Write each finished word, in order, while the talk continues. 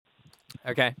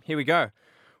Okay, here we go.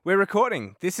 We're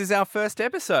recording. This is our first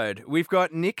episode. We've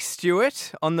got Nick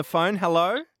Stewart on the phone.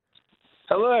 Hello.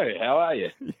 Hello, how are you?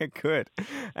 Yeah, good.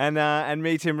 And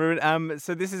me, Tim Rubin.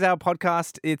 So this is our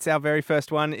podcast. It's our very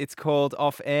first one. It's called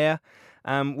Off Air.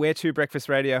 We're two breakfast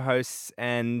radio hosts,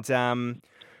 and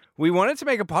we wanted to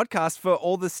make a podcast for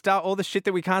all the shit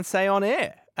that we can't say on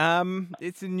air.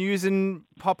 It's a news and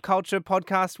pop culture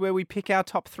podcast where we pick our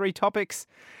top 3 topics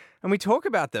and we talk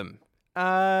about them.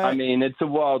 I mean, it's a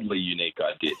wildly unique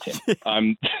idea, Tim.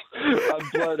 I'm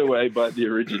blown away by the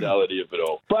originality of it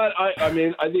all. But I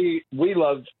think we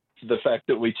love the fact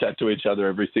that we chat to each other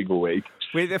every single week.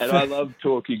 I love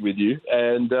talking with you.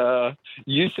 And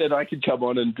you said I could come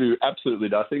on and do absolutely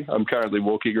nothing. I'm currently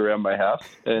walking around my house.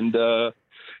 And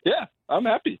yeah, I'm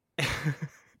happy.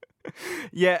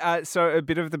 Yeah, so a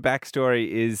bit of the backstory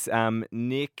is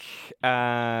Nick,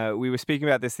 we were speaking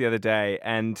about this the other day,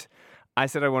 and I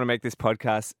said I want to make this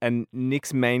podcast, and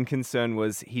Nick's main concern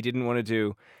was he didn't want to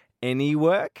do any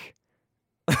work.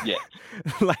 Yeah.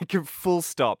 Like a full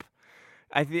stop.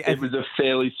 It was a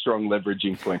fairly strong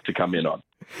leveraging point to come in on.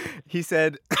 He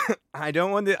said, I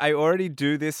already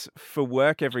do this for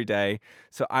work every day,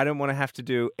 so I don't want to have to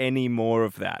do any more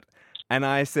of that. And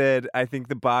I said, I think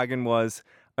the bargain was,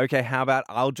 okay, how about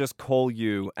I'll just call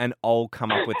you and I'll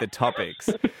come up with the topics.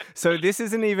 So this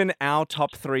isn't even our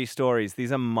top 3 stories.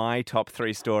 These are my top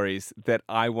 3 stories that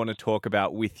I want to talk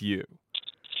about with you.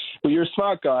 Well, you're a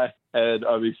smart guy, and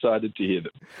I'm excited to hear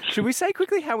them. Should we say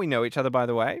quickly how we know each other, by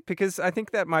the way? Because I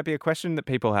think that might be a question that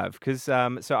people have. Because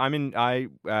so I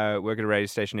work at a radio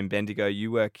station in Bendigo. You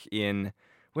work in,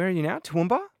 where are you now?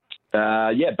 Toowoomba?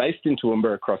 Yeah, based in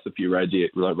Toowoomba, across a few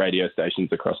radio stations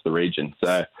across the region.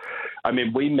 So, I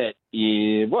mean, we met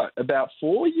in, about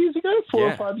 4 years ago? 4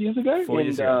 or 5 years ago? 4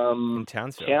 years ago, in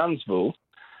Townsville.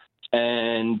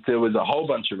 And there was a whole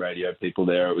bunch of radio people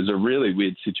there. It was a really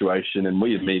weird situation, and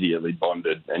we immediately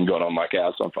bonded and got on like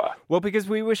house on fire. Well, because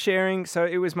we were sharing, so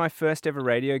it was my first ever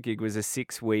radio gig, was a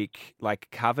 6-week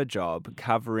cover job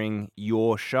covering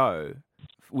your show.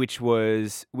 Which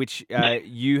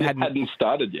you hadn't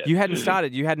started yet. You hadn't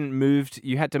started. You hadn't moved.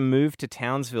 You had to move to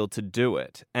Townsville to do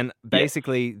it. And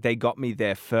basically, they got me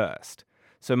there first.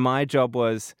 So my job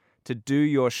was to do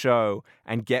your show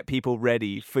and get people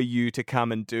ready for you to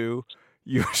come and do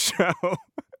your show.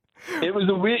 It was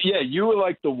a weird, you were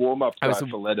like the warm-up guy for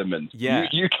Letterman. Yeah.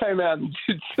 You came out and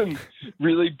did some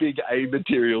really big A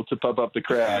material to pump up the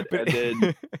crowd. And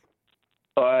then...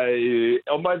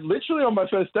 on my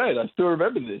first day, and I still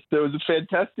remember this, there was a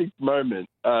fantastic moment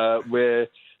where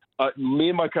me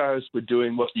and my co-host were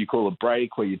doing what you call a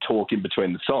break, where you talk in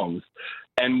between the songs,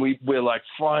 and we're like,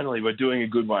 finally, we're doing a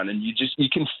good one, and you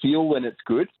can feel when it's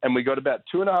good, and we got about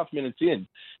 2.5 minutes in,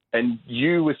 and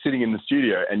you were sitting in the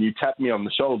studio, and you tapped me on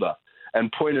the shoulder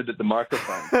and pointed at the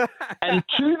microphone. And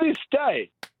to this day,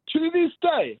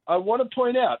 I want to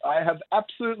point out, I have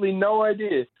absolutely no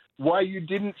idea why you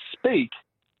didn't speak,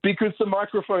 because the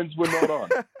microphones were not on.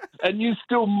 And you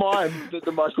still mimed that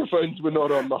the microphones were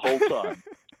not on the whole time.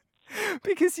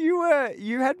 Because you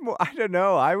had more, I don't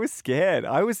know, I was scared.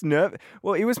 I was nervous.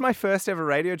 Well, it was my first ever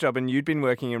radio job, and you'd been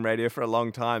working in radio for a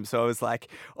long time. So I was like,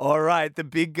 all right, the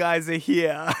big guys are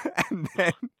here.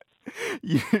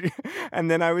 And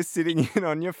then I was sitting in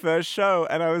on your first show,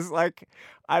 and I was like,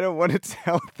 I don't want to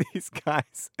tell these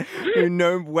guys who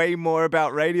know way more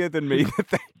about radio than me that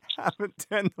they haven't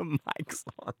turned the mics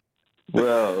on.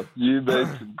 Well, you made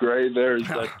some grey hairs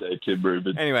that day, Tim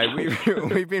Rubin. Anyway,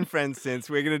 we've been friends since.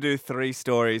 We're going to do 3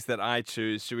 stories that I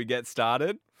choose. Should we get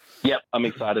started? Yep, I'm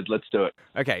excited. Let's do it.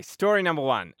 Okay, story number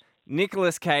 1.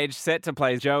 Nicolas Cage set to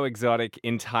play Joe Exotic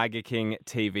in Tiger King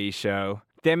TV show.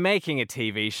 They're making a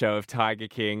TV show of Tiger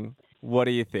King. What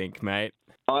do you think, mate?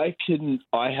 I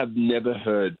have never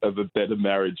heard of a better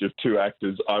marriage of 2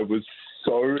 actors. I was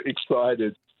so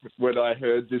excited when I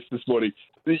heard this morning.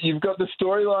 You've got the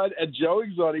storyline, and Joe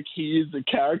Exotic, he is a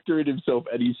character in himself,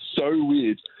 and he's so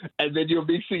weird. And then you're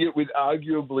mixing it with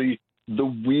arguably the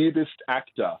weirdest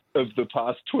actor of the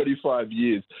past 25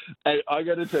 years. And I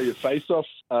got to tell you, Face Off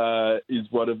is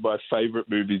one of my favorite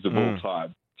movies of all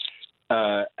time.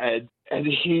 And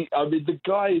the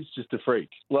guy is just a freak.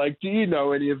 Like, do you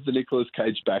know any of the Nicolas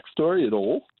Cage backstory at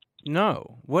all?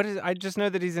 No. I just know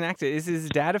that he's an actor. Is his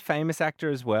dad a famous actor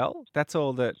as well? That's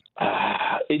all that...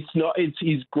 It's not. It's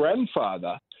his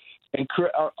grandfather. And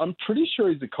I'm pretty sure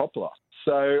he's a Coppola.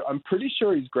 So I'm pretty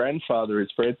sure his grandfather is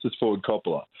Francis Ford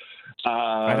Coppola.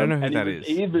 I don't know who that is.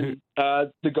 Even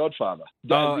The Godfather. He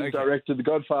directed The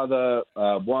Godfather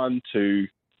 1, 2,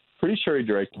 pretty sure he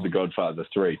directed The Godfather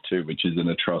 3 too, which is an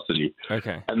atrocity.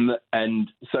 Okay.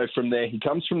 And so from there, he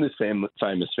comes from this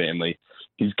famous family.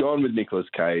 He's gone with Nicolas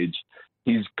Cage.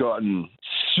 He's gotten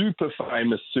super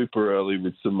famous super early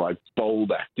with some like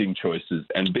bold acting choices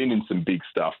and been in some big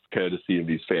stuff courtesy of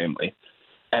his family.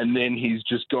 And then he's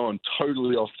just gone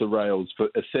totally off the rails for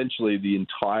essentially the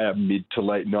entire mid to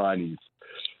late 90s.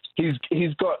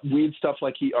 He's got weird stuff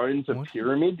like he owns a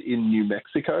pyramid in New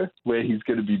Mexico where he's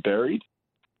going to be buried.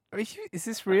 Is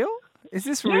this real? Is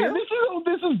this Yeah, real?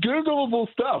 this is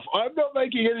Googleable stuff. I'm not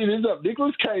making any of this up.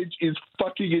 Nicolas Cage is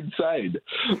fucking insane.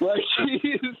 Like he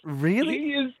is.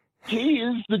 Really? He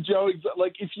is the Joe.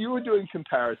 Like if you were doing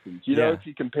comparisons, you know, if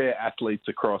you compare athletes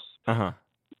across.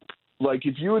 Like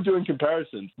if you were doing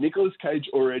comparisons, Nicolas Cage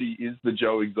already is the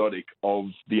Joe Exotic of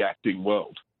the acting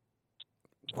world.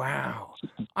 Wow.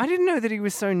 I didn't know that he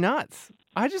was so nuts.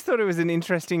 I just thought it was an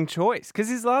interesting choice because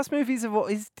his last movies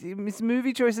his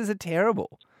movie choices are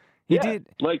terrible. He did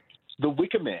like The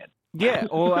Wicker Man. Yeah,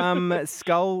 or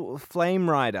Skull Flame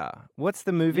Rider. What's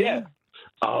the movie? Yeah.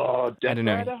 Oh, Death I don't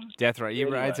know. Rider? Death Rider. He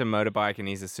rides a motorbike and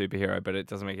he's a superhero, but it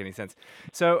doesn't make any sense.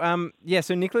 So,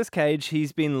 so Nicolas Cage,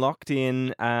 he's been locked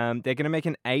in. They're going to make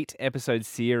an 8-episode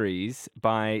series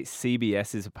by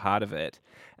CBS is a part of it,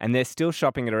 and they're still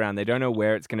shopping it around. They don't know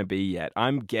where it's going to be yet.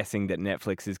 I'm guessing that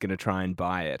Netflix is going to try and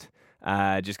buy it,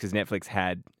 just because Netflix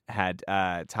had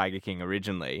Tiger King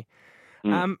originally.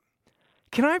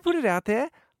 Can I put it out there?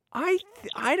 I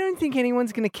don't think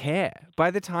anyone's going to care. By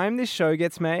the time this show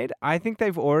gets made, I think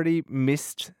they've already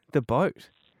missed the boat.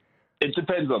 It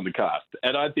depends on the cast,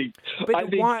 and I think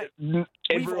everyone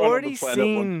already on the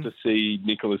planet wants to see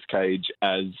Nicolas Cage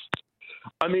as.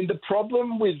 I mean, the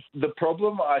problem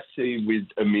I see with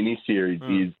a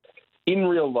miniseries is, in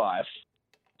real life,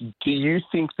 do you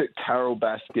think that Carol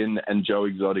Baskin and Joe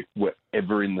Exotic were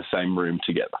ever in the same room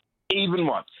together, even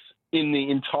once? In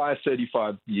the entire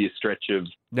 35-year stretch of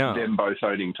them both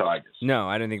owning Tigers. No,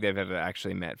 I don't think they've ever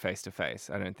actually met face to face.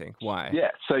 I don't think. Why?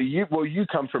 Yeah, so you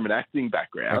come from an acting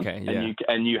background,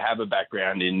 and you have a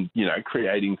background in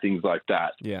creating things like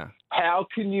that. Yeah. How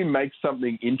can you make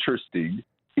something interesting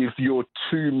if your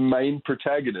two main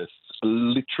protagonists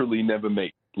literally never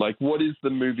meet? Like, what is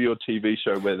the movie or TV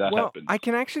show where that happens? I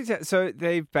can actually tell. So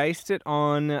they've based it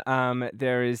on.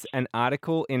 There is an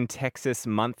article in Texas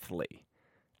Monthly.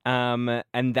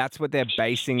 And that's what they're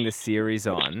basing the series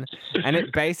on. And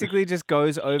it basically just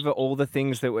goes over all the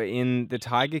things that were in the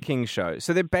Tiger King show.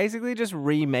 So they're basically just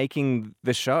remaking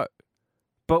the show,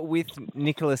 but with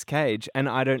Nicolas Cage and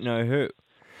I don't know who.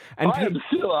 And I am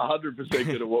still 100%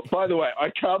 going to watch. By the way,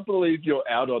 I can't believe you're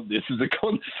out on this as a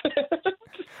concept.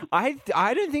 I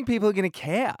don't think people are going to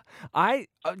care.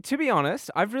 To be honest,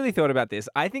 I've really thought about this.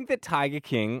 I think that Tiger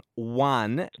King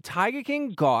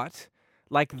got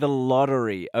like the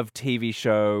lottery of TV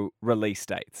show release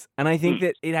dates. And I think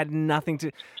that it had nothing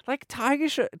to... Like, Tiger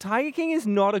King is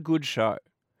not a good show.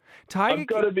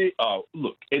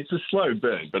 Look, it's a slow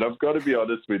burn, but I've got to be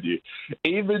honest with you.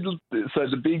 So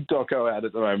the big doco out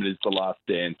at the moment is The Last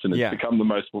Dance, and it's become the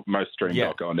most streamed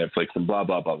doco on Netflix and blah,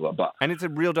 blah, blah, blah, blah. And it's a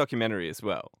real documentary as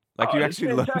well. Like, you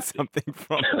actually learn something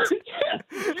from it.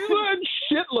 You learn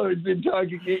shitloads in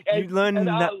Tiger King. You learn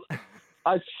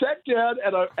I sat down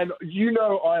and I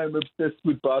am obsessed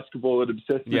with basketball and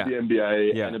obsessed with the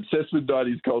NBA and obsessed with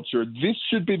 90s culture. This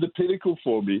should be the pinnacle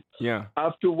for me. Yeah.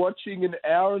 After watching an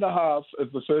hour and a half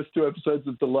of the first 2 episodes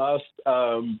of The Last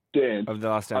Dance. Of The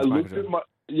Last Dance. I looked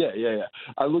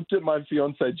at my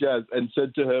fiancée Jazz and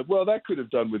said to her, well, that could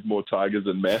have done with more tigers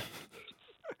and meth.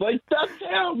 Like,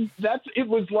 it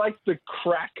was like the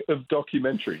crack of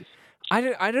documentaries.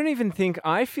 I don't even think...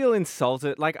 I feel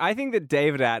insulted. Like, I think that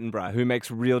David Attenborough, who makes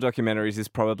real documentaries, is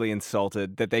probably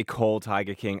insulted that they call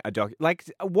Tiger King a doc... Like,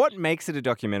 what makes it a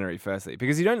documentary, firstly?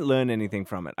 Because you don't learn anything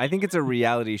from it. I think it's a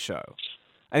reality show.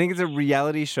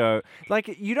 Like,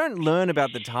 you don't learn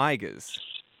about the Tigers.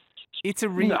 It's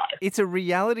a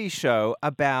reality show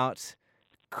about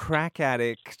crack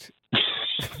addict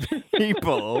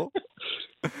people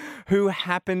who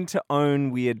happen to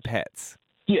own weird pets.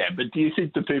 Yeah, but do you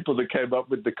think the people that came up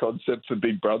with the concept for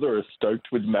Big Brother are stoked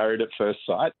with Married at First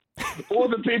Sight? Or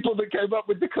the people that came up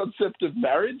with the concept of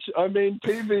marriage? I mean,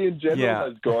 TV in general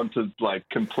has gone to, like,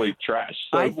 complete trash.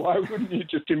 So why wouldn't you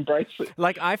just embrace it?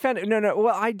 Like, I found...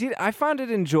 I found it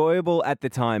enjoyable at the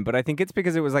time, but I think it's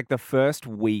because it was, like, the first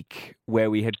week where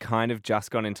we had kind of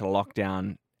just gone into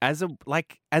lockdown as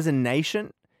a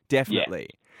nation, definitely.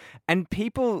 Yeah. And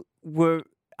people were...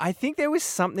 I think there was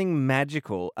something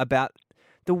magical about...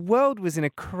 The world was in a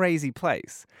crazy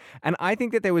place. And I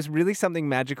think that there was really something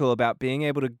magical about being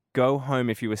able to go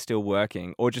home if you were still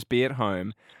working or just be at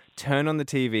home, turn on the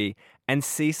TV and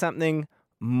see something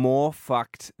more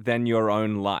fucked than your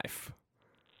own life.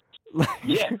 Like,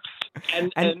 Yes.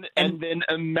 And then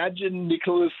imagine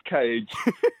Nicolas Cage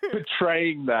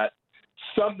portraying that.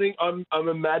 Something I'm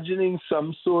imagining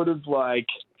some sort of like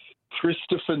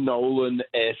Christopher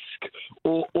Nolan-esque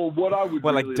or what I would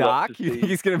really like Dark? love to You see. think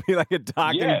he's going to be like a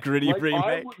dark and gritty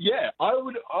remake?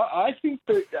 I think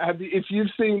that have you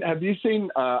seen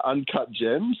Uncut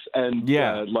Gems and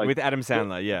with Adam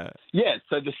Sandler, yeah. Yeah,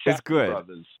 so the It's Safdie good.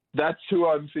 brothers. That's who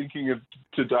I'm thinking of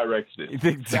to direct this. You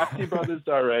think Safdie brothers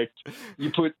direct.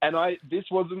 This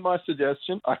wasn't my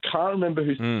suggestion. I can't remember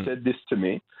who said this to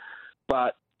me,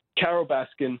 but Carol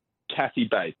Baskin, Kathy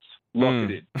Bates, lock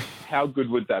it in. How good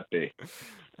would that be?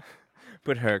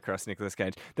 Put her across Nicolas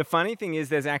Cage. The funny thing is,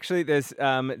 there's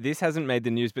this hasn't made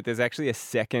the news, but there's actually a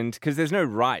second, because there's no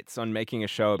rights on making a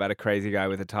show about a crazy guy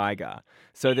with a tiger.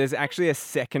 So there's actually a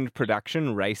second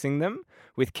production racing them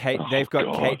with Kate. They've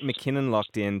got Kate McKinnon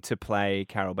locked in to play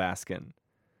Carol Baskin.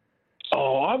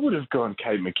 Oh, I would have gone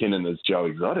Kate McKinnon as Joe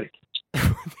Exotic.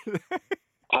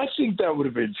 I think that would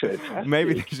have been fantastic.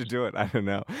 Maybe they should do it. I don't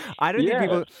know. I don't think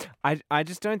people. I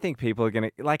just don't think people are going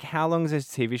to like. How long is this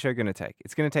TV show going to take?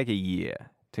 It's going to take a year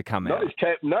to come out.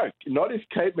 Not if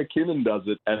Kate McKinnon does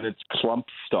it and it's Clump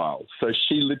style. So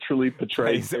she literally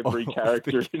portrays every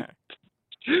character,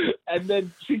 and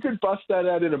then she could bust that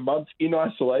out in a month in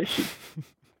isolation.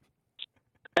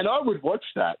 And I would watch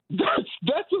that.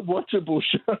 That's a watchable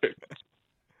show.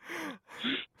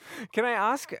 Can I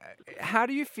ask, how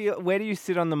do you feel, where do you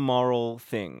sit on the moral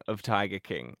thing of Tiger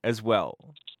King as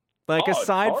well? Like,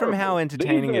 aside from how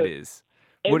entertaining it is,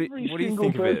 what do you think of it? Every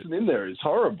single person in there is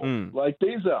horrible. Like,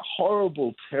 these are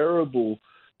horrible, terrible,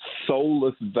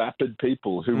 soulless, vapid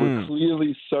people who were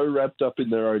clearly so wrapped up in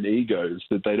their own egos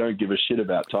that they don't give a shit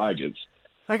about tigers.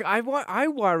 Like, I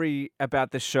worry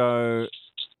about the show,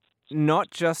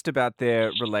 not just about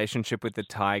their relationship with the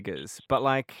tigers, but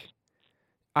like,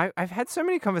 I've had so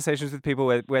many conversations with people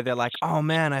where they're like, oh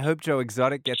man, I hope Joe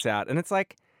Exotic gets out. And it's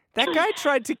like, that guy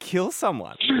tried to kill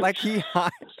someone. Like he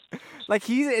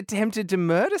attempted to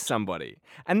murder somebody.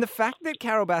 And the fact that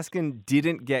Carol Baskin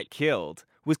didn't get killed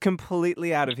was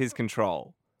completely out of his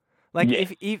control. Like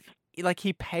if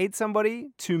he paid somebody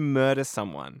to murder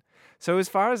someone. So as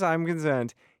far as I'm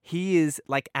concerned, he is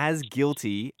like as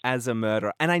guilty as a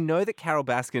murderer. And I know that Carol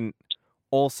Baskin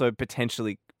also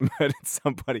potentially murdered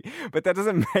somebody, but that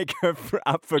doesn't make her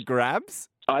up for grabs.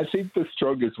 I think the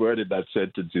strongest word in that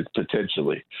sentence is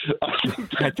potentially.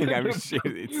 I think I'm sure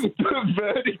the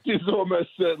verdict is almost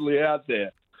certainly out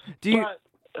there.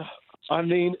 I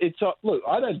mean, look,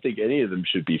 I don't think any of them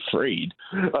should be freed.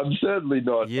 I'm certainly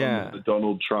not on the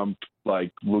Donald Trump,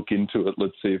 like, look into it,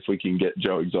 let's see if we can get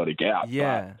Joe Exotic out.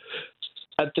 Yeah.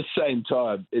 But at the same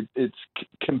time, it's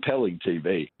compelling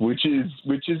TV, which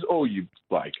is all you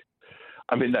like.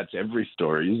 I mean, that's every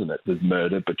story, isn't it? There's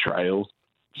murder, betrayal.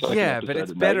 Yeah, but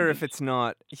it's better if it's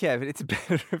not. Yeah, but it's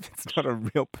better if it's not a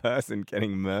real person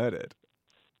getting murdered.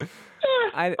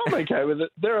 I'm okay with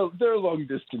it. They're a long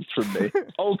distance from me.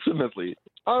 Ultimately,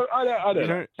 I don't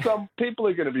know. Some people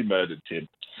are going to be murdered, Tim.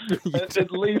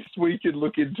 At least we can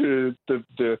look into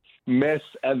the mess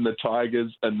and the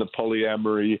tigers and the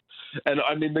polyamory, and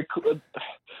I mean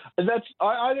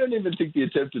I don't even think the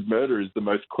attempted murder is the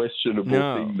most questionable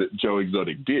thing that Joe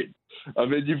Exotic did. I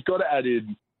mean, you've got to add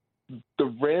in the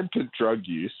rampant drug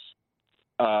use,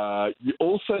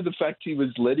 also the fact he was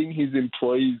letting his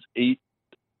employees eat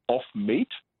off meat.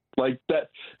 Like that.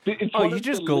 You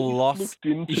just gloss.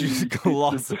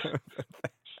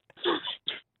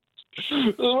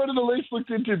 One of the least looked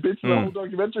into bits of the whole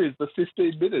documentary is the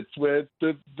 15 minutes where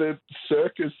the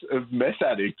circus of meth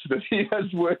addicts that he has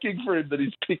working for him that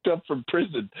he's picked up from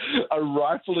prison are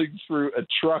rifling through a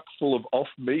truck full of off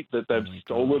meat that they've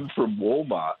stolen from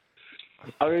Walmart.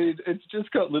 I mean, it's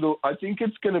just got little. I think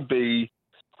it's going to be.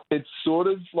 It's sort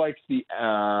of like the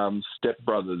Step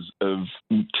Brothers of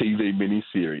TV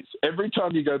miniseries. Every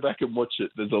time you go back and watch it,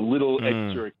 there's a little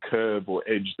extra curve or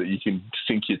edge that you can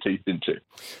sink your teeth into.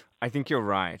 I think you're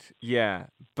right. Yeah,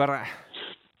 but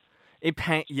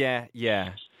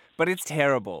but it's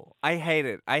terrible. I hate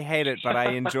it, but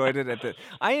I enjoyed it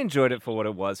I enjoyed it for what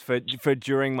it was for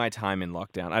during my time in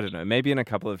lockdown. I don't know. Maybe in a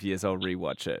couple of years I'll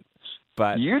rewatch it.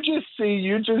 But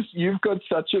you've got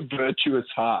such a virtuous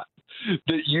heart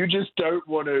that you just don't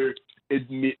want to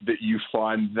admit that you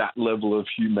find that level of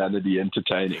humanity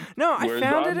entertaining. No, I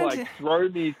found it like, throw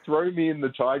me in the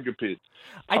tiger pit.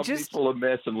 Pump me full of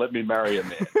mess and let me marry a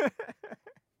man.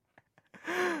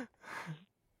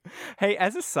 Hey,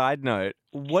 as a side note,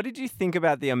 what did you think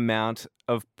about the amount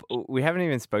of... We haven't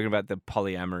even spoken about the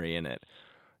polyamory in it.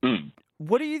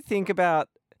 What do you think about?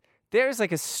 There is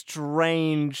like a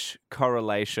strange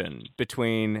correlation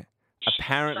between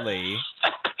apparently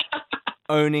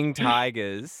owning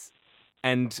tigers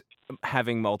and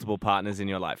having multiple partners in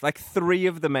your life. Like 3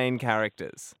 of the main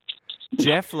characters,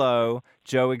 Jeff Lowe,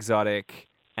 Joe Exotic,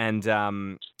 and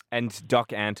Doc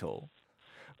Antle.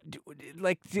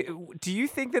 Do you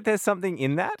think that there's something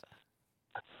in that?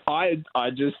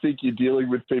 I just think you're dealing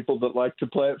with people that like to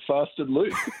play it fast and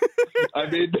loose. I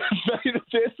mean,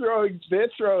 they're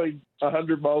throwing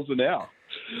 100 miles an hour.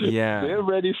 Yeah, they're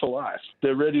ready for life.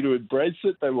 They're ready to embrace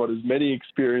it. They want as many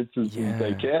experiences as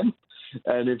they can,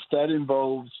 and if that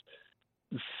involves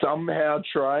somehow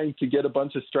trying to get a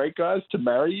bunch of straight guys to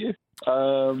marry you,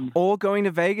 or going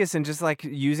to Vegas and just like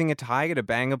using a tiger to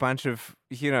bang a bunch of,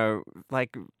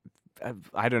 like.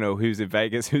 I don't know who's in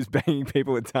Vegas, who's banging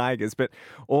people with tigers,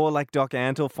 or like Doc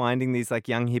Antle finding these like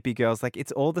young hippie girls, like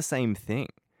it's all the same thing.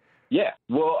 Yeah.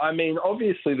 Well, I mean,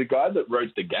 obviously the guy that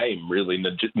wrote the game really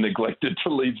neglected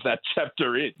to leave that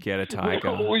chapter in. Get a tiger.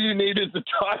 All you need is a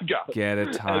tiger. Get a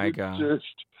tiger. And it's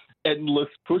just endless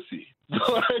pussy.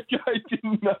 Like, I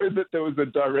didn't know that there was a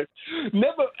direct...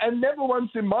 Never once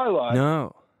in my life...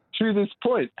 No. To this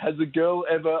point, has a girl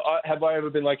have I ever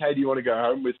been like, hey, do you want to go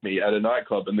home with me at a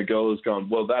nightclub? And the girl has gone,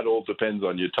 well, that all depends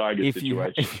on your tiger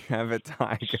situation. If you have a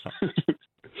tiger.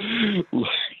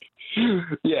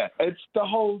 Yeah,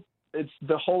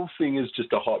 the whole thing is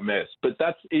just a hot mess. But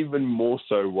that's even more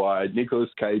so why Nicolas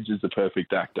Cage is the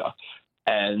perfect actor.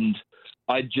 And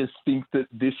I just think that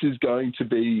this is going to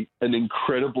be an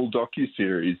incredible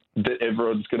docuseries that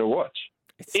everyone's going to watch.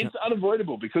 It's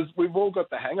unavoidable because we've all got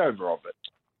the hangover of it.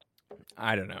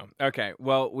 I don't know. Okay,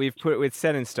 well, it's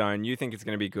set in stone. You think it's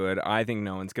going to be good. I think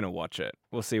no one's going to watch it.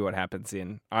 We'll see what happens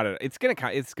I don't know.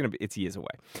 It's years away.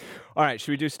 All right,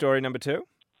 should we do story number 2?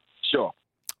 Sure.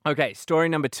 Okay, story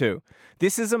number 2.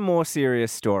 This is a more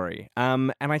serious story.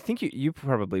 And I think you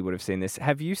probably would have seen this.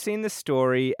 Have you seen the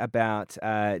story about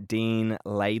Dean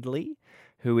Laidley,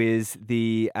 who is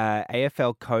the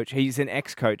AFL coach? He's an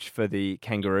ex-coach for the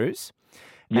Kangaroos.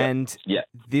 Yep. And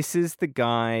this is the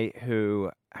guy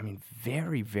who, I mean,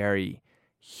 very, very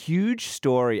huge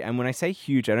story. And when I say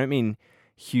huge, I don't mean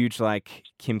huge like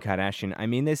Kim Kardashian. I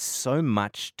mean, there's so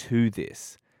much to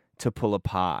this to pull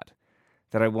apart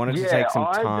that I wanted to take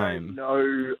some time.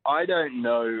 I don't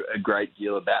know a great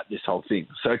deal about this whole thing.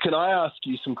 So can I ask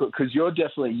you some, because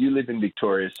you live in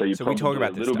Victoria, so you're probably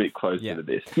a little bit closer to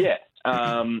this. Yeah.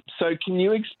 So can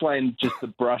you explain just the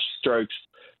brush strokes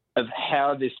of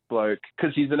how this bloke,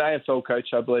 because he's an AFL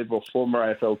coach, I believe, or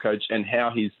former AFL coach, and how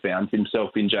he's found himself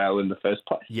in jail in the first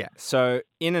place? Yeah. So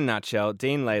in a nutshell,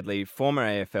 Dean Laidley, former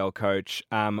AFL coach,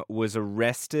 was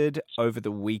arrested over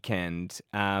the weekend,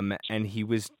 and he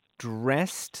was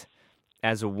dressed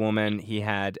as a woman. He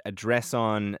had a dress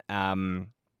on,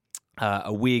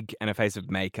 a wig, and a face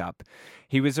of makeup.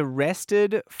 He was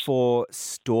arrested for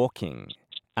stalking.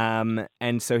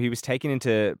 And so he was taken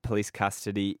into police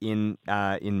custody in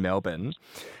Melbourne,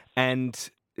 and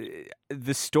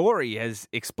the story has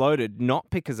exploded not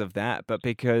because of that, but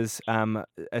because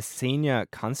a senior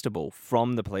constable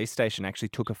from the police station actually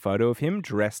took a photo of him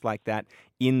dressed like that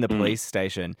in the police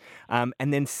station, and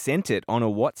then sent it on a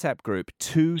WhatsApp group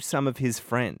to some of his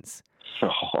friends.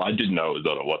 Oh, I didn't know it was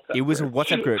on a WhatsApp group. It was a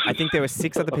WhatsApp group. I think there were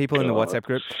 6 other people in the WhatsApp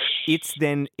group. It's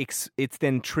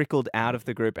then trickled out of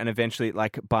the group, and eventually,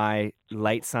 like by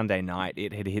late Sunday night,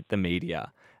 it had hit the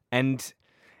media. And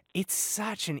it's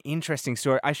such an interesting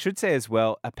story. I should say as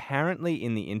well, apparently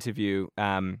in the interview,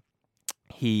 when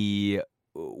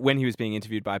he was being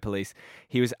interviewed by police,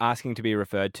 he was asking to be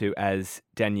referred to as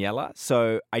Daniela.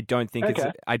 So I don't think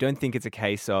it's a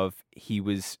case of he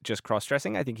was just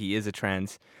cross-dressing. I think he is a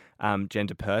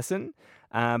transgender person.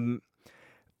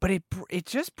 But it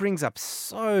just brings up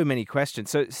so many questions.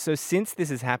 So since this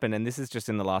has happened, and this is just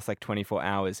in the last like 24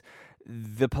 hours,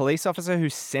 the police officer who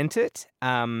sent it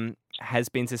has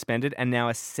been suspended, and now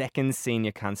a second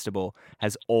senior constable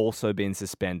has also been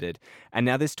suspended. And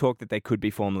now there's talk that they could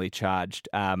be formally charged,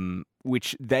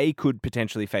 which they could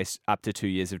potentially face up to 2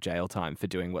 years of jail time for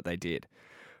doing what they did.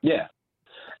 Yeah.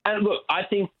 And look, I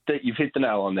think that you've hit the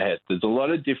nail on the head. There's a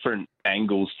lot of different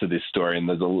angles to this story, and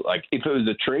if it was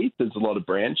a tree, there's a lot of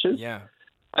branches. Yeah.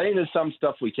 I think there's some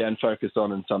stuff we can focus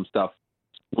on, and some stuff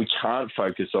we can't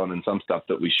focus on, and some stuff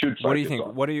that we should focus on. What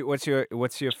do you think?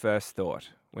 What's your first thought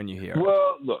when you hear it?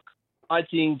 Well, look, I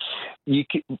think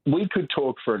we could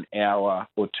talk for an hour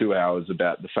or 2 hours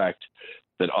about the fact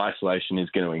that isolation is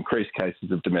going to increase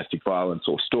cases of domestic violence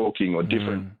or stalking or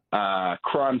different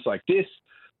crimes like this.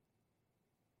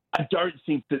 I don't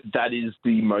think that is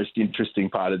the most interesting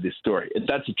part of this story.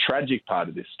 That's a tragic part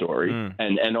of this story,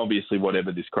 and obviously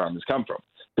whatever this crime has come from.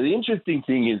 But the interesting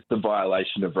thing is the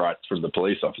violation of rights from the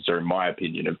police officer, in my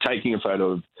opinion, of taking a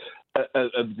photo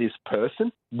of this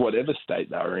person, whatever state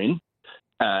they were in,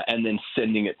 and then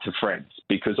sending it to friends,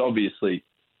 because obviously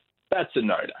that's a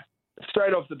no-no.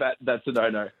 Straight off the bat, that's a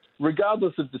no-no,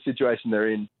 regardless of the situation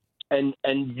they're in.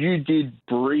 And you did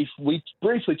we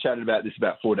briefly chatted about this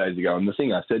about 4 days ago, and the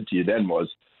thing I said to you then was,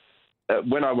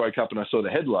 when I woke up and I saw the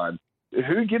headline,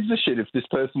 who gives a shit if this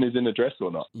person is in a dress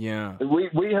or not? Yeah.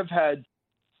 We have had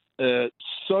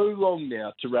so long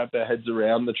now to wrap our heads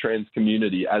around the trans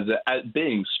community as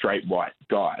being straight white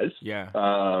guys. Yeah.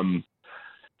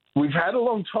 We've had a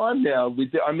long time now.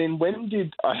 When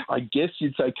did I guess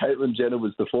you'd say Caitlyn Jenner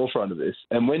was the forefront of this,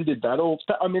 and when did that all?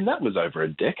 That was over a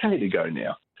decade ago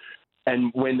now.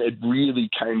 And when it really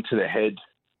came to the head,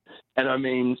 and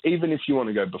even if you want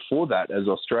to go before that, as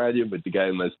Australia with the gay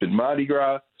and lesbian Mardi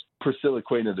Gras, Priscilla,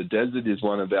 Queen of the Desert is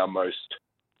one of our most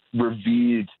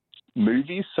revered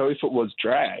movies. So if it was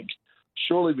drag,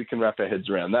 surely we can wrap our heads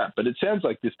around that. But it sounds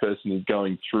like this person is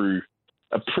going through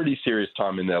a pretty serious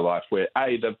time in their life where,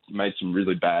 A, they've made some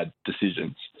really bad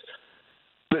decisions,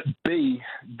 but B,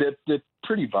 they're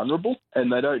pretty vulnerable,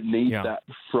 and they don't need that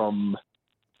from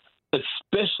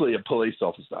especially a police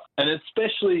officer. And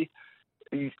especially,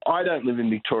 I don't live in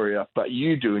Victoria, but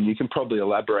you do, and you can probably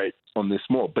elaborate on this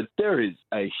more. But there is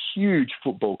a huge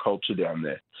football culture down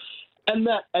there. And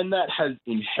that has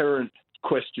inherent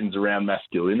questions around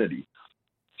masculinity.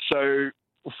 So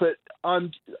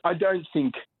I don't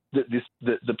think that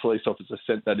the police officer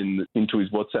sent that into his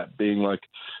WhatsApp being like,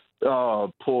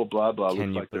 oh, poor blah, blah,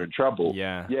 looks like they're in trouble.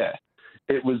 Yeah. Yeah.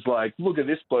 It was like, look at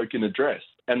this bloke in a dress.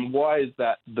 And why is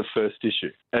that the first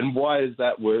issue? And why is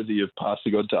that worthy of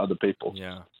passing on to other people?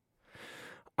 Yeah.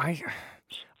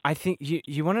 I think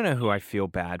you want to know who I feel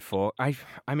bad for? I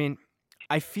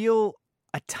feel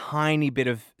a tiny bit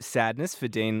of sadness for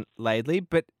Dean Laidley,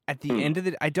 but at the end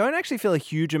of I don't actually feel a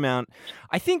huge amount.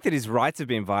 I think that his rights have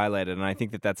been violated, and I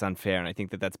think that that's unfair, and I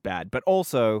think that that's bad. But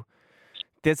also,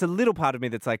 there's a little part of me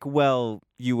that's like, well,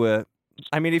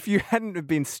 if you hadn't have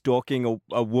been stalking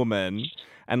a woman,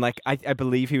 and I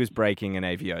believe he was breaking an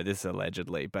AVO, this is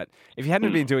allegedly, but if you hadn't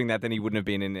have been doing that, then he wouldn't have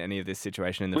been in any of this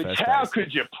situation in the first place. How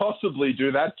could you possibly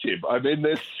do that, Tim?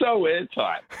 They're so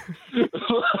airtight.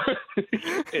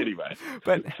 Anyway,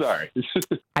 but sorry.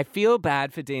 I feel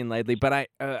bad for Dean Laidley, but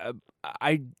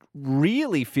I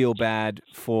really feel bad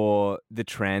for the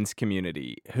trans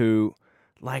community who,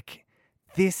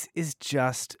 this is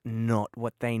just not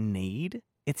what they need.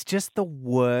 It's just the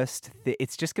worst.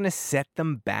 It's just going to set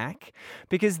them back,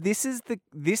 because this is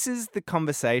the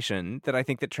conversation that I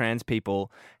think that trans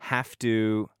people have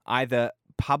to either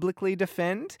publicly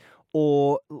defend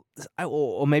or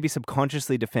maybe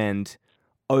subconsciously defend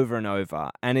over and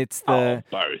over. And it's both,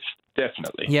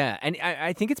 definitely. Yeah, and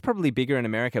I think it's probably bigger in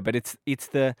America, but it's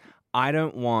the I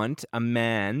don't want a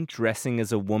man dressing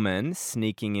as a woman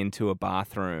sneaking into a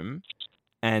bathroom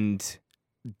and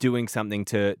doing something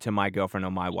to my girlfriend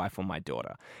or my wife or my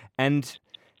daughter. And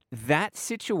that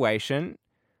situation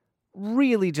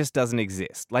really just doesn't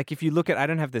exist. If you look at, I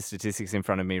don't have the statistics in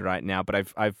front of me right now, but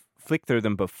I've flicked through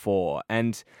them before,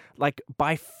 and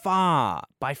by far,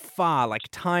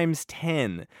 times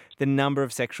 10, the number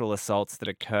of sexual assaults that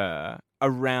occur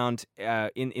around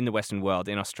in the Western world,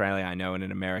 in Australia, I know, and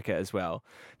in America as well,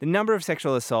 the number of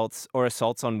sexual assaults or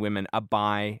assaults on women are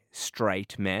by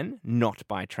straight men, not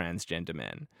by transgender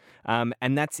men.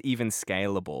 And that's even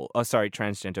scalable. Oh, sorry,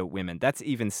 transgender women. That's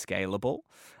even scalable.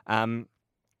 And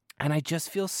I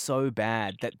just feel so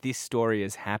bad that this story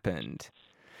has happened,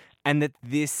 and that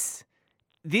this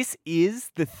is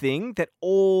the thing that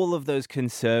all of those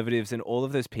conservatives and all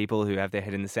of those people who have their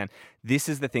head in the sand, this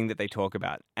is the thing that they talk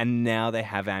about. And now they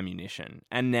have ammunition.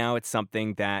 And now it's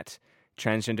something that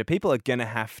transgender people are going to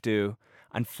have to,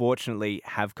 unfortunately,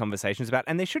 have conversations about.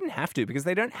 And they shouldn't have to, because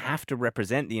they don't have to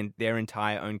represent their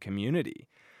entire own community.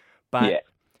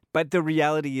 But the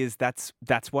reality is that's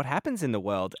what happens in the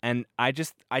world. And I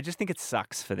just think it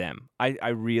sucks for them. I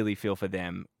really feel for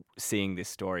them seeing this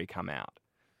story come out.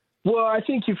 Well, I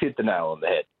think you've hit the nail on the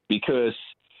head, because,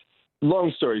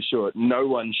 long story short, no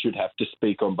one should have to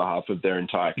speak on behalf of their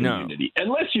entire community. No.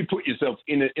 Unless you put yourself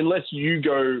in it, unless you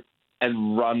go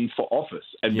and run for office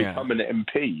and become an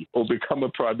MP or become a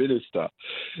prime minister,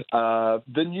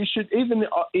 then you should, even,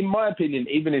 in my opinion,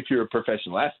 even if you're a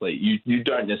professional athlete, you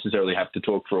don't necessarily have to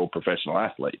talk for all professional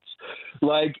athletes.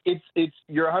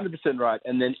 You're 100% right.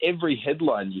 And then every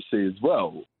headline you see as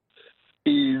well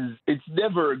it's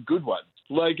never a good one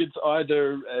Like it's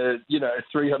either, a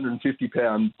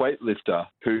 350-pound weightlifter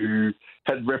who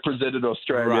had represented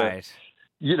Australia, Right.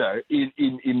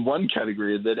 In one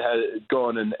category that had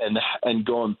gone and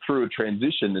gone through a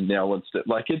transition and now wants to,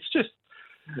 like, it's just,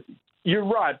 you're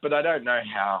right, but I don't know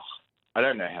how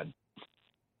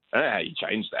you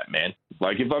change that, man.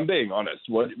 Like, if I'm being honest,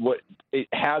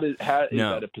 how is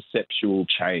that a perceptual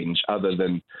change other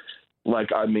than,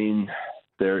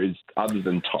 there is other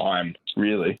than time,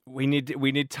 really. We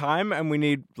need time, and we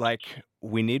need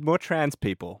more trans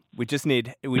people. We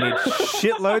need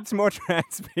shitloads more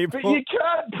trans people. But you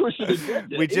can't push it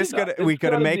agenda. We just got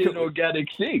to make it an organic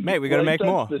thing, mate. We got to make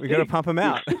more. We got to pump them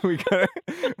out. we got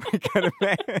to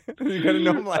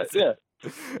normalize it. Yeah.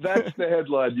 That's the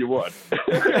headline you want.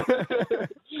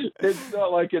 It's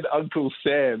not like an Uncle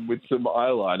Sam with some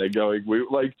eyeliner going,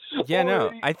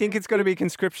 I think it's got to be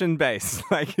conscription based.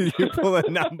 Like, you pull a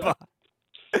number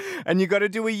and you got to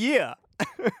do a year.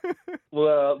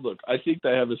 Well, look, I think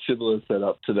they have a similar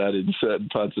setup to that in certain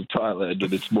parts of Thailand,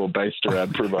 and it's more based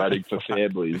around providing for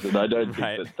families. And I don't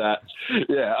think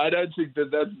I don't think that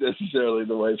that's necessarily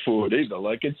the way forward either.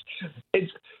 Like,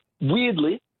 it's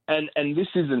weirdly. And this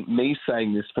isn't me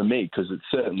saying this for me, because it's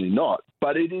certainly not,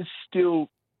 but it is still,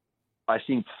 I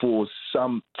think, for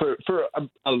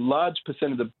a large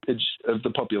percent of the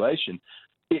population,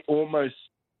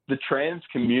 the trans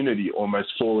community almost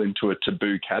fall into a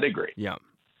taboo category. Yeah,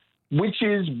 which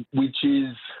is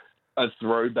a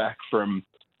throwback from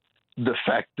the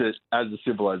fact that as a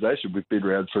civilization we've been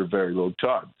around for a very long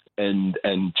time. And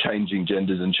changing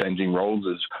genders and changing roles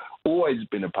has always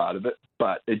been a part of it,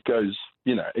 but it goes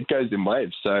in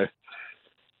waves. So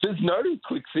there's no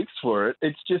quick fix for it.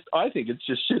 I think it's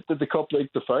just shit that the cop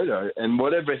leaked the photo, and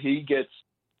whatever he gets,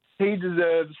 he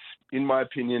deserves. In my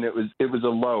opinion, it was a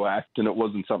low act, and it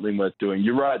wasn't something worth doing.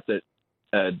 You're right that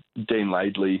Dean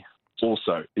Laidley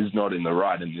also is not in the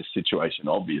right in this situation,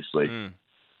 obviously.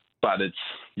 But it's,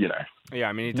 Yeah,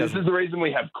 I mean, this is the reason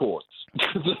we have courts.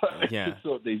 To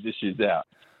sort these issues out.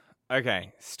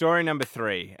 Okay, story number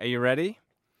 3. Are you ready?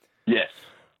 Yes.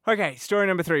 Okay, story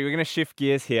number 3. We're going to shift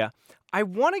gears here. I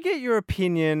want to get your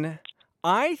opinion.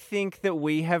 I think that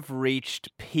we have reached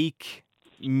peak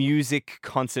music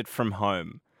concert from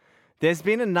home. There's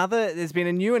been a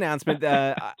new announcement.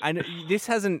 I know this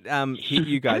hasn't hit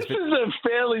you guys. This is a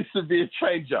fairly severe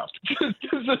change up.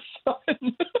 Because the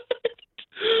sign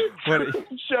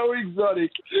so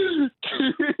exotic to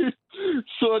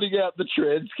sorting out the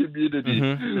trans community.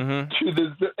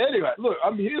 Anyway, look,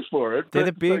 I'm here for it. They're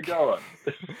the big. So go on.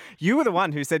 You were the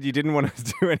one who said you didn't want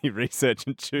to do any research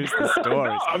and choose the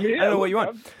stories. No, I'm here. I don't know what you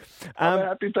want. I'm a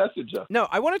happy passenger. No,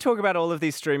 I want to talk about all of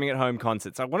these streaming at home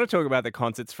concerts. I want to talk about the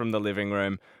concerts from the living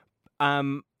room.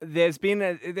 There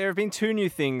have been 2 new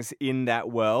things in that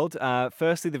world.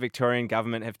 Firstly, the Victorian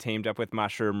government have teamed up with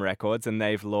Mushroom Records, and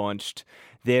they've launched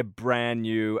their brand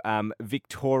new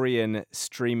Victorian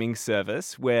streaming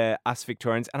service where us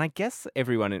Victorians, and I guess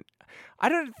everyone, I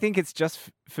don't think it's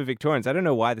just for Victorians. I don't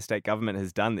know why the state government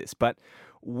has done this, but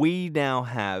we now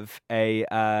have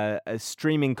a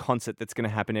streaming concert that's going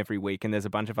to happen every week, and there's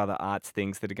a bunch of other arts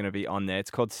things that are going to be on there.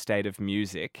 It's called State of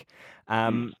Music.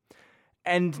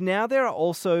 And now there are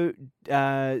also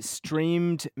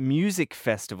streamed music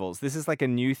festivals. This is like a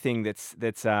new thing that's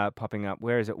popping up.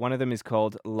 Where is it? One of them is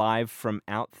called Live from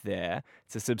Out There.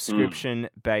 It's a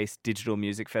subscription-based digital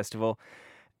music festival.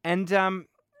 And, are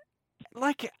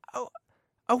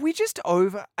we just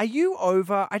over? Are you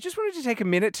over? I just wanted to take a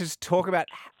minute to just talk about,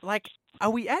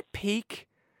 are we at peak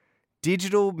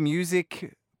digital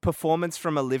music performance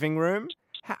from a living room?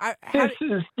 I think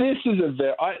this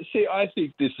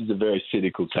is a very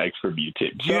cynical take from you,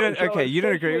 Tim. You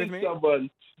don't agree with me?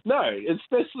 No,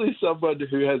 especially someone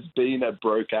who has been a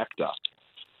broke actor.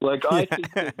 I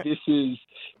think that this is.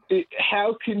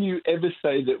 How can you ever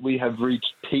say that we have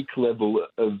reached peak level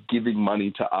of giving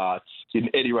money to arts in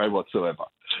any way whatsoever?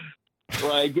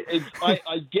 I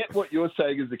get what you're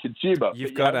saying as a consumer.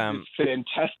 You've got this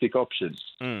fantastic option.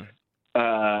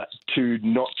 To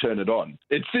not turn it on.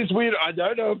 It's this weird, I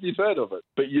don't know if you've heard of it,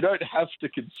 but you don't have to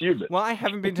consume it. Well, I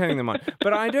haven't been turning them on,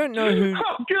 but I don't know who...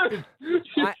 Oh, good!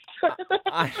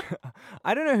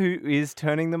 I don't know who is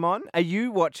turning them on. Are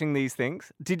you watching these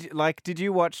things? Did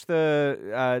you watch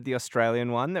the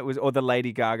Australian one or the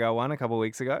Lady Gaga one a couple of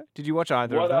weeks ago? Did you watch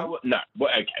either of them? No.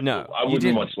 Okay. No, I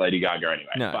wouldn't watch Lady Gaga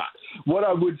anyway. No. But what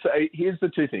I would say, here's the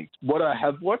 2 things. What I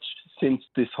have watched since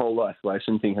this whole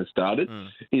isolation thing has started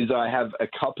is I have a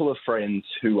couple of friends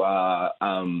who are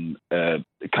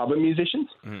cover musicians.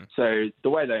 Mhm. So the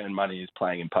way they earn money is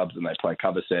playing in pubs and they play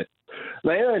cover sets.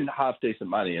 They earn half decent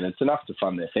money and it's enough to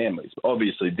fund their families. But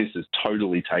obviously, this has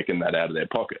totally taken that out of their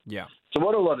pocket. Yeah. So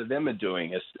what a lot of them are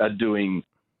doing is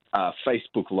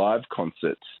Facebook Live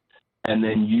concerts, and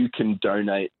then you can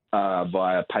donate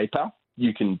via PayPal.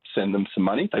 You can send them some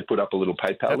money. They put up a little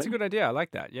PayPal That's link. a good idea. I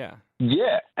like that. Yeah.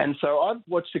 Yeah, and so I've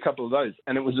watched a couple of those,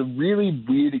 and it was a really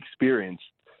weird experience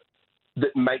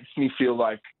that makes me feel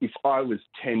like if I was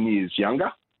 10 years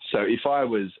younger, so if I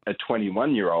was a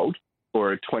 21-year-old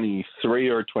or a 23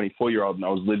 or a 24-year-old and I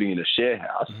was living in a share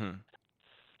house, Mhm.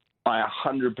 I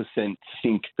 100%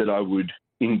 think that I would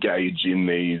engage in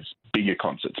these bigger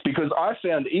concerts because I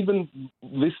found even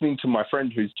listening to my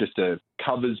friend who's just a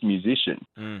covers musician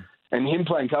Mm. and him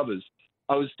playing covers,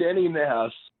 I was standing in their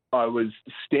house. I was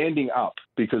standing up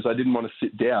because I didn't want to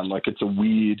sit down. Like it's a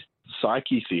weird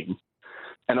psyche thing.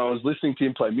 And I was listening to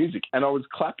him play music and I was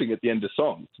clapping at the end of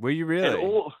songs. Were you And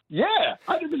really? yeah,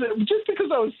 100%. Just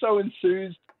because I was so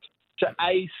enthused to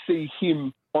see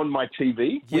him on my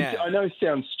TV, Yeah. which I know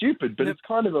sounds stupid, but No. it's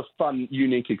kind of a fun,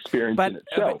 unique experience in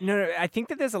itself. But no, I think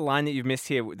that there's a line that you've missed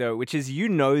here, though, which is you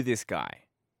know this guy,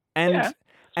 and Yeah.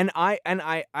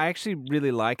 I actually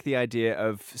really like the idea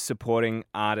of supporting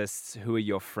artists who are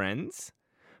your friends,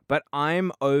 but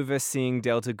I'm over seeing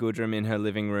Delta Goodrem in her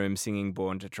living room singing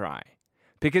 "Born to Try,"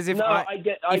 because if No, I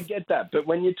I get that. But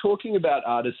when you're talking about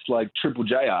artists like Triple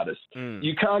J artists, Mm.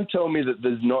 you can't tell me that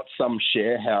there's not some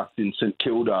share house in St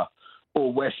Kilda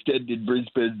or West End in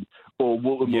Brisbane or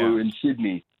Woolloomooloo in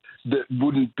Sydney that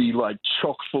wouldn't be like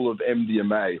chock full of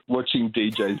MDMA, watching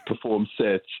DJs perform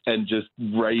sets and just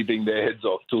raving their heads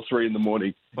off till 3 a.m,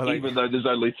 Well, like- even though there's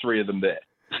only 3 of them there.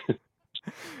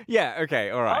 yeah, okay,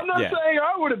 all right, I'm not yeah. saying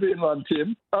I would have been one,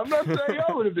 Tim. I'm not saying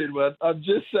I would have been one. I'm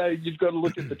just saying you've got to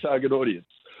look at the target audience.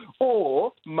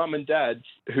 Or mum and dads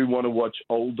who want to watch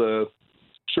older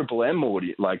Triple M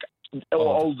audience, like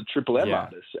older Triple M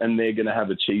artists, and they're going to have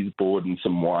a cheese board and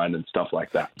some wine and stuff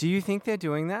like that. Do you think they're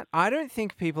doing that? I don't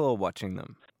think people are watching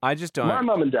them. I just don't. My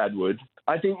mum and dad would.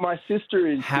 I think my sister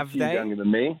is Have 6 years they? younger than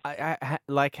me.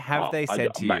 Have they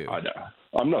said to you?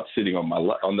 I'm not sitting on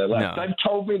their lap. No. They've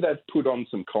told me they've put on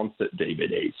some concert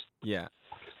DVDs. Yeah.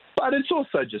 But it's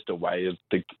also just a way of,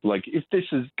 if this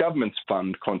is governments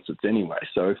fund concerts anyway,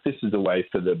 so if this is a way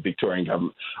for the Victorian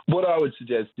government, what I would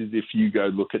suggest is if you go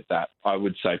look at that, I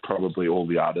would say probably all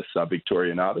the artists are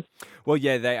Victorian artists. Well,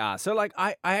 yeah, they are. So,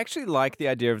 I actually like the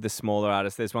idea of the smaller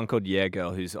artists. There's one called Yeah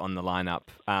Girl who's on the lineup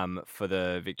for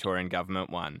the Victorian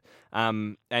government one.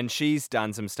 And she's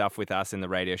done some stuff with us in the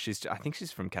radio. I think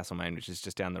she's from Castlemaine, which is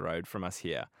just down the road from us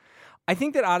here. I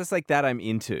think that artists like that I'm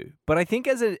into. But I think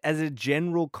as a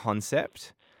general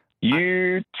concept...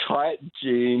 You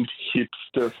tight-jeaned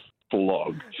hipster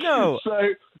flog. No. So,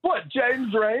 what,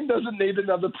 James Rain doesn't need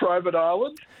another private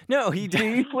island? No, he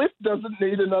G-Flip doesn't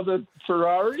need another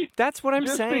Ferrari? That's what I'm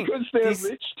Just saying. because they're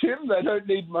rich, Tim, they don't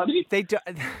need money? They don't.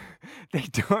 They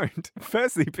don't.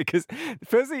 Firstly,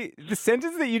 the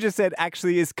sentence that you just said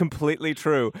actually is completely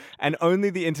true, and only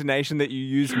the intonation that you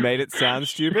used made it sound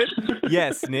stupid.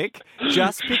 Yes, Nick.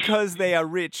 Just because they are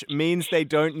rich means they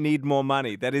don't need more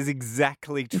money. That is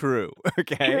exactly true.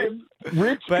 Okay. Tim,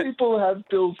 rich people have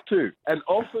bills too, and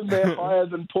often they're higher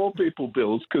than poor people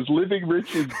bills because living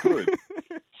rich is good.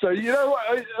 So, you know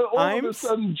what? All of a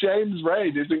sudden, James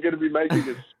Rain isn't going to be making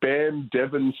a Spam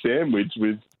Devon sandwich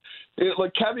with...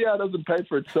 caviar doesn't pay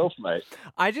for itself, mate.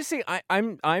 I just see.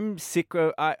 I'm sick.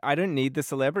 I don't need the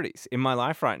celebrities in my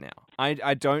life right now.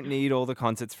 I don't need all the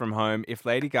concerts from home. If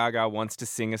Lady Gaga wants to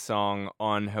sing a song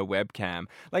on her webcam,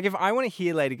 if I want to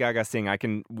hear Lady Gaga sing, I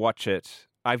can watch it.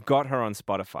 I've got her on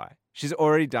Spotify. She's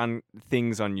already done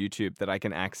things on YouTube that I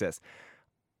can access.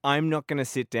 I'm not going to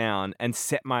sit down and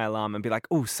set my alarm and be like,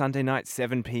 oh, Sunday night,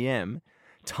 7 p.m.,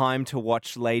 time to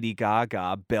watch Lady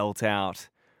Gaga belt out.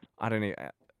 I don't know.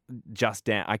 Just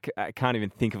Dance. I can't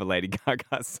even think of a Lady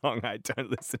Gaga song. I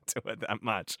don't listen to it that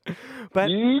much.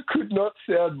 But you could not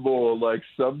sound more like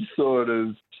some sort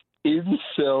of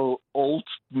incel,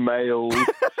 alt-male,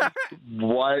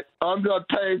 white... I'm not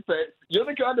paying for... You're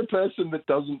the kind of person that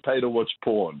doesn't pay to watch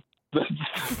porn.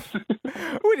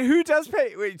 Wait, who does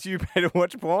pay? Wait, do you pay to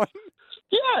watch porn?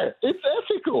 Yeah, it's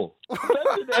ethical.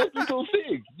 That's an ethical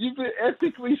thing. You've been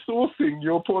ethically sourcing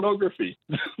your pornography.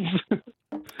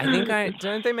 I think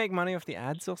don't they make money off the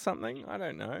ads or something? I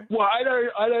don't know. Well, I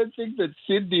don't think that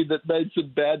Sydney that made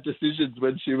some bad decisions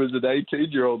when she was an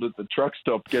 18-year-old at the truck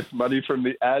stop gets money from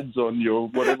the ads on your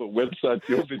whatever website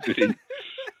you're visiting.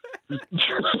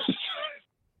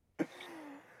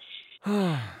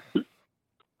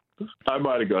 I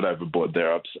might have got overboard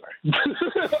there. I'm sorry.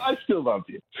 I still love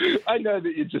you. I know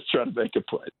that you're just trying to make a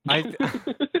point.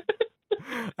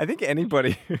 I think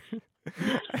anybody.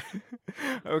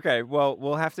 Okay, well,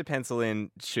 we'll have to pencil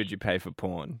in. Should you pay for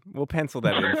porn? We'll pencil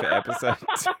that in for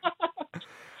episodes.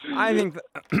 I think.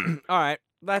 All right,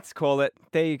 let's call it.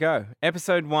 There you go.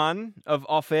 Episode 1 of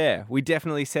Off Air. We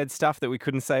definitely said stuff that we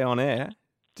couldn't say on air.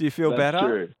 Do you feel That's better?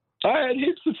 True. I had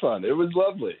heaps of fun. It was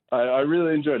lovely. I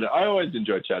really enjoyed it. I always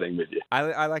enjoy chatting with you.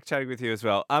 I like chatting with you as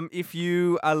well. If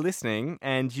you are listening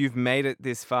and you've made it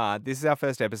this far, this is our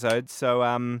first episode,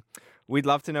 so we'd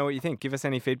love to know what you think. Give us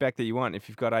any feedback that you want. If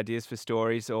you've got ideas for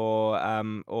stories or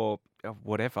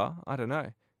whatever, I don't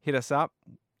know. Hit us up.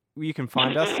 You can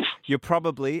find us. You're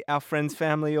probably our friends,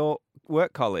 family, or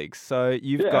work colleagues. So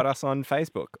you've got us on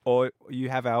Facebook, or you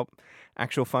have our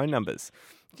actual phone numbers.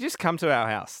 Just come to our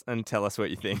house and tell us what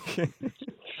you think.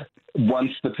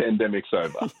 Once the pandemic's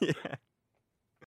over. Yeah.